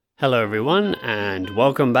Hello everyone, and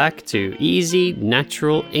welcome back to Easy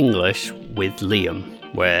Natural English with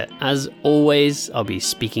Liam, where, as always, I'll be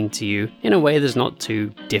speaking to you in a way that's not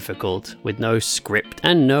too difficult, with no script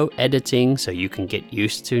and no editing, so you can get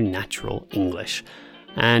used to natural English.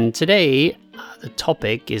 And today, the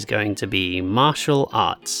topic is going to be martial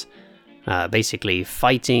arts, basically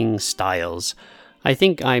fighting styles. I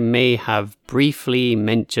think I may have briefly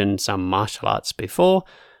mentioned some martial arts before,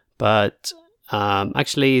 but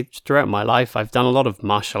actually, throughout my life, I've done a lot of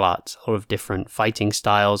martial arts, a lot of different fighting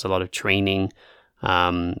styles, a lot of training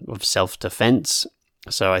of self-defense.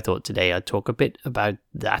 So I thought today I'd talk a bit about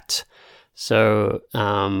that. So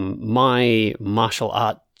my martial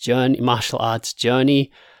arts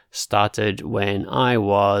journey started when I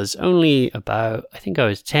was only about, I think I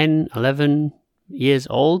was 10, 11 years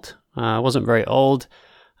old. I wasn't very old.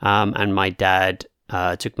 And my dad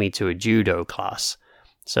took me to a judo class.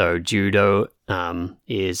 So judo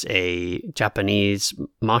is a Japanese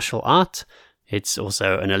martial art. It's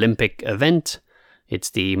also an Olympic event.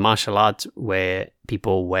 It's the martial art where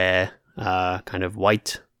people wear kind of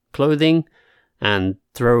white clothing and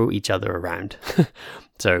throw each other around.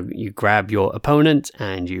 So you grab your opponent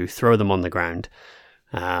and you throw them on the ground.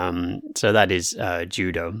 So that is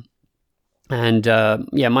judo. And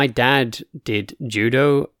my dad did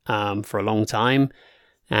judo for a long time.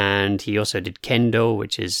 And he also did kendo,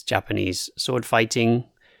 which is Japanese sword fighting.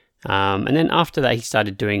 And then after that, he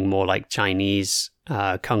started doing more like Chinese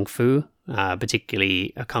kung fu,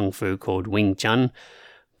 particularly a kung fu called Wing Chun.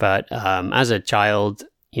 But as a child,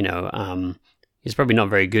 it's probably not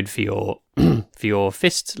very good for your for your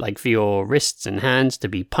fists, like for your wrists and hands, to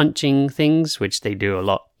be punching things, which they do a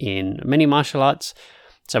lot in many martial arts.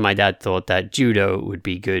 So my dad thought that judo would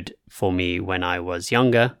be good for me when I was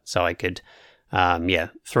younger, so I could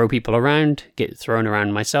throw people around, get thrown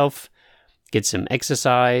around myself, get some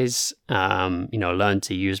exercise, learn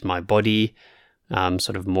to use my body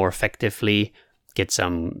sort of more effectively, get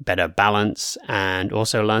some better balance, and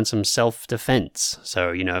also learn some self-defense.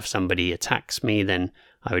 So, if somebody attacks me, then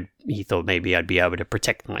he thought maybe I'd be able to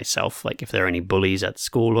protect myself, like if there are any bullies at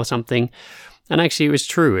school or something. And actually it was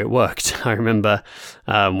true, it worked. I remember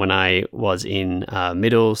when I was in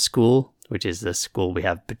middle school, which is the school we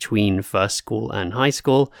have between first school and high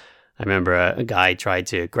school. I remember a guy tried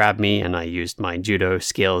to grab me and I used my judo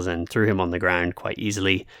skills and threw him on the ground quite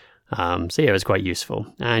easily. It was quite useful.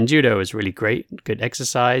 And judo was really great, good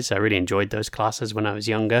exercise. I really enjoyed those classes when I was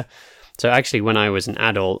younger. So actually when I was an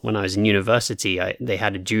adult, when I was in university, they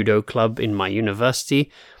had a judo club in my university.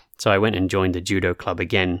 So I went and joined the judo club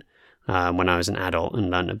again when I was an adult and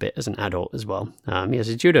learned a bit as an adult as well.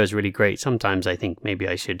 So judo is really great. Sometimes I think maybe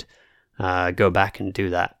I should go back and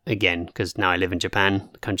do that again, because now I live in Japan,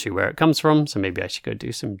 the country where it comes from, so maybe I should go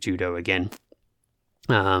do some judo again.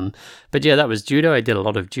 That was judo. I did a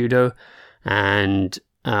lot of judo, and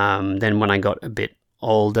then when I got a bit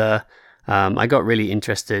older, I got really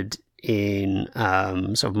interested in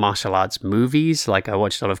sort of martial arts movies. Like I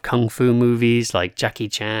watched a lot of kung fu movies like Jackie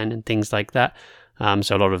Chan and things like that.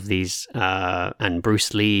 So a lot of these, and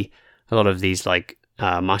Bruce Lee, a lot of these like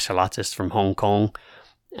martial artists from Hong Kong.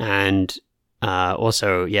 And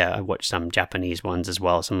also, I watched some Japanese ones as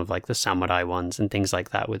well, some of like the samurai ones and things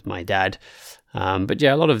like that with my dad. A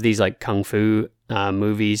lot of these like kung fu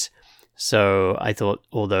movies. So I thought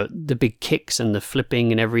all the big kicks and the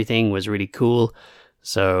flipping and everything was really cool.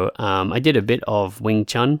 So I did a bit of Wing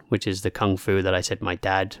Chun, which is the kung fu that I said my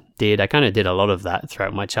dad did. I kind of did a lot of that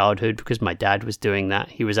throughout my childhood because my dad was doing that.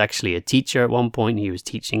 He was actually a teacher at one point. He was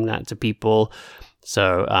teaching that to people.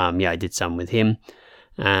 So I did some with him.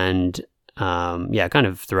 And kind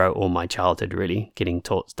of throughout all my childhood, really getting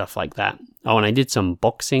taught stuff like that. Oh, and I did some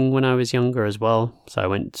boxing when I was younger as well. So I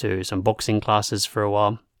went to some boxing classes for a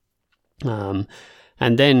while. And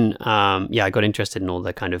then I got interested in all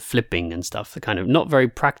the kind of flipping and stuff, the kind of not very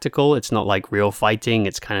practical. It's not like real fighting.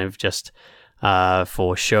 It's kind of just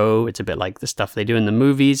for show. It's a bit like the stuff they do in the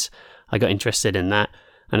movies. I got interested in that.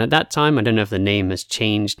 And at that time, I don't know if the name has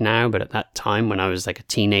changed now, but at that time when I was like a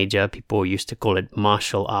teenager, people used to call it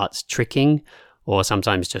martial arts tricking, or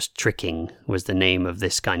sometimes just tricking was the name of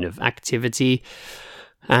this kind of activity.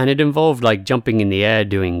 And it involved like jumping in the air,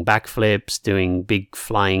 doing backflips, doing big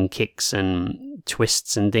flying kicks and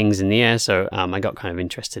twists and things in the air. So I got kind of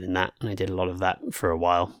interested in that, and I did a lot of that for a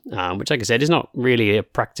while, which, like I said, is not really a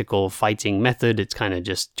practical fighting method. It's kind of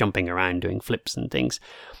just jumping around, doing flips and things.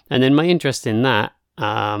 And then my interest in that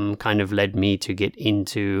kind of led me to get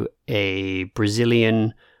into a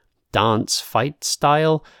Brazilian dance fight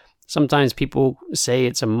style. Sometimes people say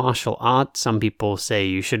it's a martial art. Some people say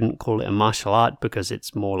you shouldn't call it a martial art because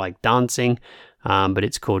it's more like dancing. but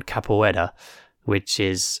it's called capoeira, which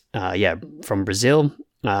is, from Brazil.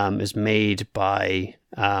 Is made by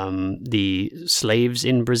the slaves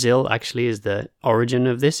in Brazil, actually, is the origin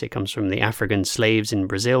of this. It comes from the African slaves in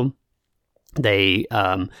Brazil. They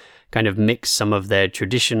kind of mix some of their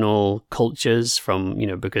traditional cultures from,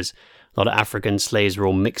 because a lot of African slaves were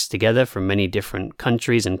all mixed together from many different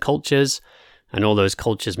countries and cultures, and all those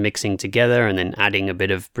cultures mixing together and then adding a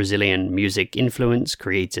bit of Brazilian music influence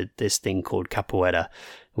created this thing called capoeira,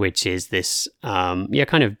 which is this,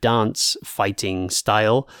 kind of dance fighting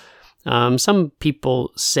style. Some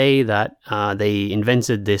people say that they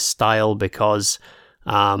invented this style because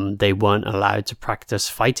they weren't allowed to practice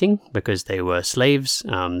fighting because they were slaves.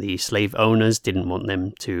 The slave owners didn't want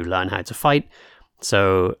them to learn how to fight,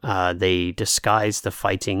 so they disguised the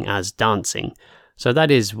fighting as dancing. So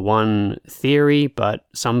that is one theory, but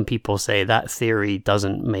some people say that theory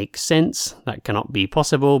doesn't make sense. That cannot be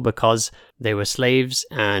possible because they were slaves,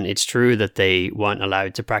 and it's true that they weren't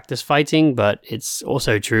allowed to practice fighting, but it's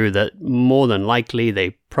also true that more than likely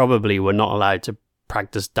they probably were not allowed to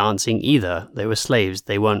practice dancing either. They were slaves.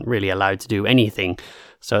 They weren't really allowed to do anything.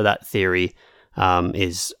 So that theory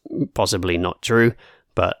is possibly not true.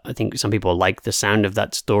 But I think some people like the sound of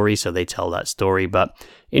that story, so they tell that story. But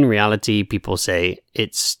in reality, people say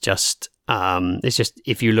it's just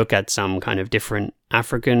if you look at some kind of different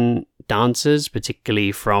African dances,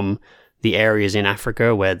 particularly from the areas in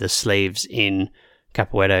Africa where the slaves in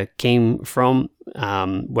capoeira came from,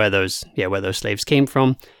 where those slaves came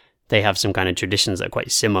from, they have some kind of traditions that are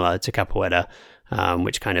quite similar to capoeira,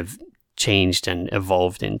 which kind of changed and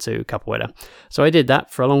evolved into capoeira. So I did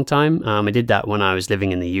that for a long time. I did that when I was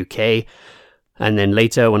living in the UK. And then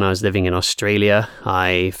later, when I was living in Australia,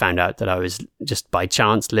 I found out that I was just by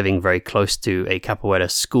chance living very close to a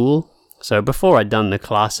capoeira school. So before I'd done the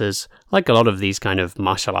classes, like a lot of these kind of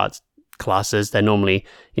martial arts classes, they're normally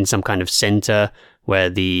in some kind of center where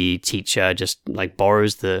the teacher just like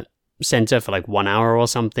borrows the center for like 1 hour or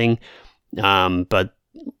something. But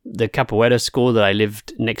the capoeira school that I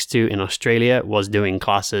lived next to in Australia was doing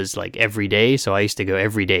classes like every day. So I used to go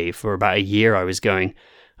every day for about a year. I was going,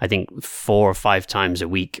 I think, 4 or 5 times a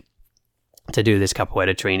week to do this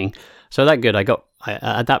capoeira training. So that good.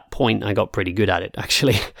 At that point, I got pretty good at it,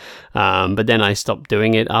 actually. But then I stopped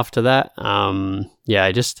doing it after that. I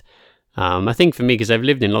think for me, because I've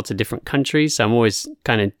lived in lots of different countries, so I'm always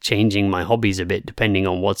kind of changing my hobbies a bit depending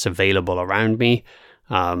on what's available around me.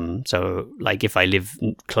 So like if I live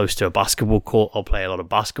close to a basketball court, I'll play a lot of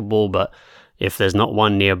basketball, but if there's not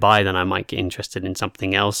one nearby, then I might get interested in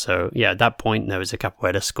something else. So yeah, at that point there was a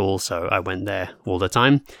capoeira school, so I went there all the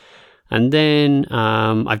time. And then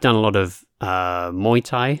I've done a lot of Muay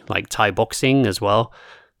Thai, like Thai boxing as well.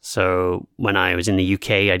 So when I was in the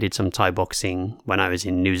UK, I did some Thai boxing. When I was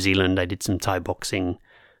in New Zealand, I did some Thai boxing.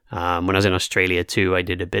 When I was in Australia too, I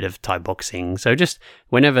did a bit of Thai boxing. So just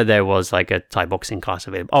whenever there was like a Thai boxing class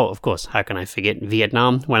available. Oh, of course, how can I forget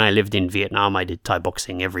Vietnam? When I lived in Vietnam, I did Thai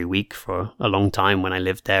boxing every week for a long time when I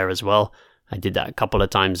lived there as well. I did that a couple of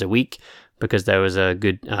times a week because there was a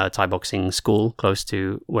good Thai boxing school close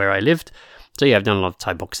to where I lived. So yeah, I've done a lot of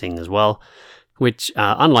Thai boxing as well, which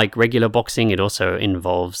unlike regular boxing, it also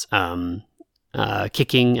involves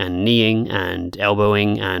kicking and kneeing and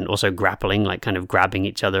elbowing and also grappling, like kind of grabbing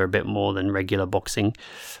each other a bit more than regular boxing.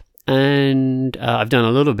 And I've done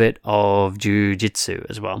a little bit of jiu-jitsu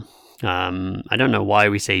as well. I don't know why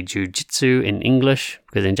we say jiu-jitsu in English,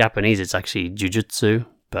 because in Japanese it's actually jujutsu,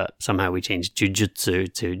 but somehow we changed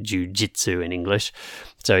jujutsu to jiu-jitsu in English.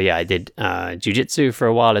 So yeah, I did jiu-jitsu for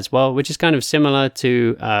a while as well, which is kind of similar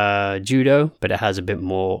to judo, but it has a bit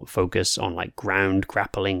more focus on like ground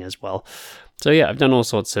grappling as well. So yeah, I've done all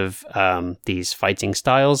sorts of these fighting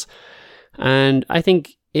styles, and I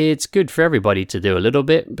think it's good for everybody to do a little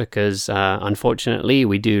bit because unfortunately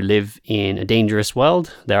we do live in a dangerous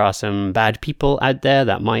world. There are some bad people out there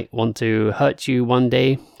that might want to hurt you one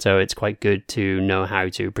day, so it's quite good to know how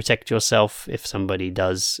to protect yourself if somebody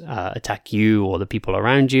does attack you or the people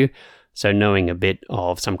around you. So knowing a bit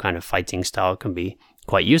of some kind of fighting style can be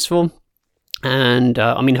quite useful. And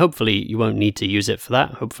hopefully you won't need to use it for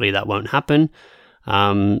that. Hopefully that won't happen.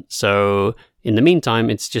 So in the meantime,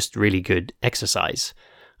 it's just really good exercise.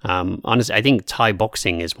 Honestly, I think Thai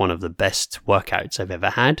boxing is one of the best workouts I've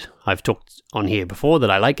ever had. I've talked on here before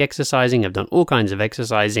that I like exercising. I've done all kinds of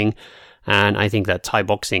exercising. And I think that Thai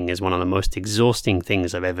boxing is one of the most exhausting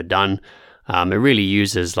things I've ever done. It really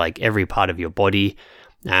uses like every part of your body.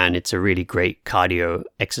 And it's a really great cardio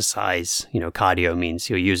exercise. You know, cardio means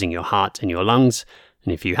you're using your heart and your lungs.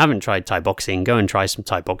 And if you haven't tried Thai boxing, go and try some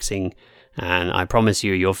Thai boxing. And I promise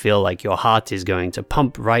you, you'll feel like your heart is going to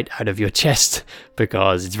pump right out of your chest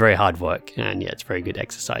because it's very hard work. And yeah, it's very good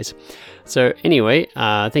exercise. So anyway,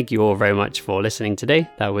 thank you all very much for listening today.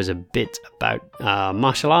 That was a bit about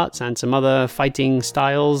martial arts and some other fighting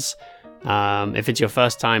styles. If it's your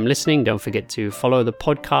first time listening, don't forget to follow the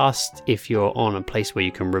podcast. If you're on a place where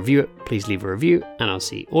you can review it, please leave a review. And I'll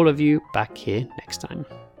see all of you back here next time.